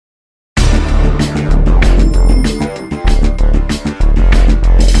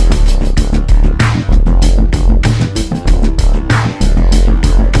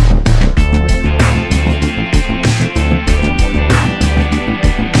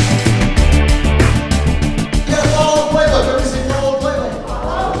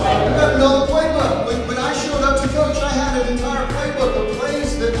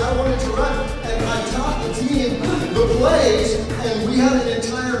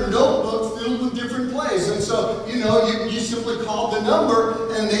so, you know, you simply called the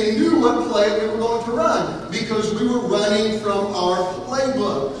number and they knew what play we were going to run because we were running from our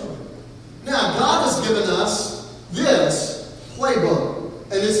playbook. Now, God has given us this playbook,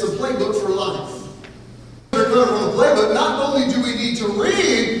 and it's the playbook for life. They're coming from the playbook. Not only do we need to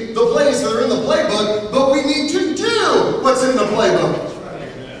read the plays that are in the playbook, but we need to do what's in the playbook.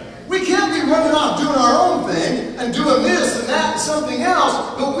 We can't be running off doing our own thing and doing this and that and something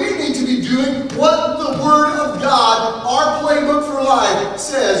else, but we need to be doing what the Word of God, our playbook for life,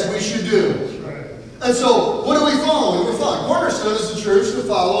 says we should do. And so, what do we follow? We're following. Cornerstone is the church that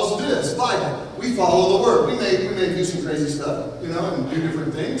follows this Bible. We follow the Word. We may do some crazy stuff, you know, and do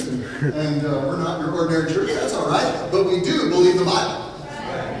different things, and we're not your ordinary church. That's all right. But we do believe the Bible,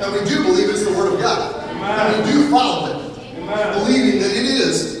 and we do believe it's the Word of God, and we do follow it, believing that it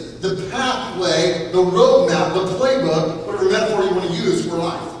is the pathway, the roadmap, the playbook, whatever metaphor you want to use for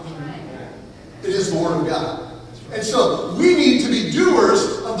life. It is the Word of God. And so we need to be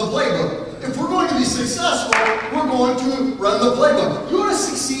doers of the playbook. If we're going to be successful, we're going to run the playbook. You want to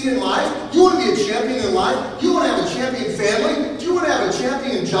succeed in life? You want to be a champion in life? You want to have a champion family? Do you want to have a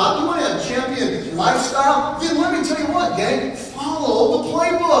champion job? Do you want to have a champion lifestyle? Then let me tell you what, gang, follow the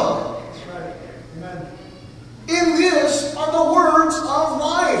playbook. In this are the words of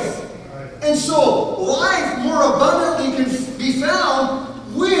life. And so, life more abundantly can be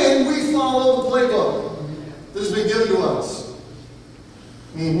found when we follow the playbook that has been given to us.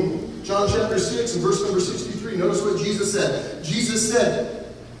 John chapter 6 and verse number 63. Notice what Jesus said. Jesus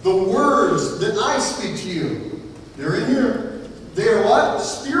said, the words that I speak to you, they're in here. They are what?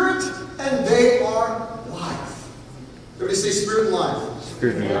 Spirit, and they are life. Everybody say spirit and life.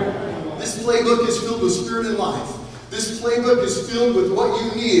 Spirit and life. This playbook is filled with spirit and life. This playbook is filled with what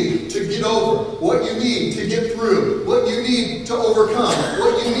you need to get over, what you need to get through, what you need to overcome,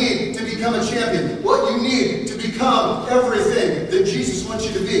 what you need to become a champion, what you need to become everything that Jesus wants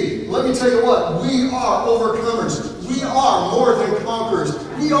you to be. Let me tell you what, we are overcomers. We are more than conquerors.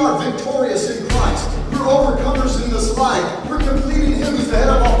 We are victorious in Christ. We're overcomers in this life. We're completing Him as the head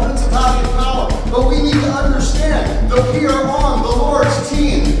of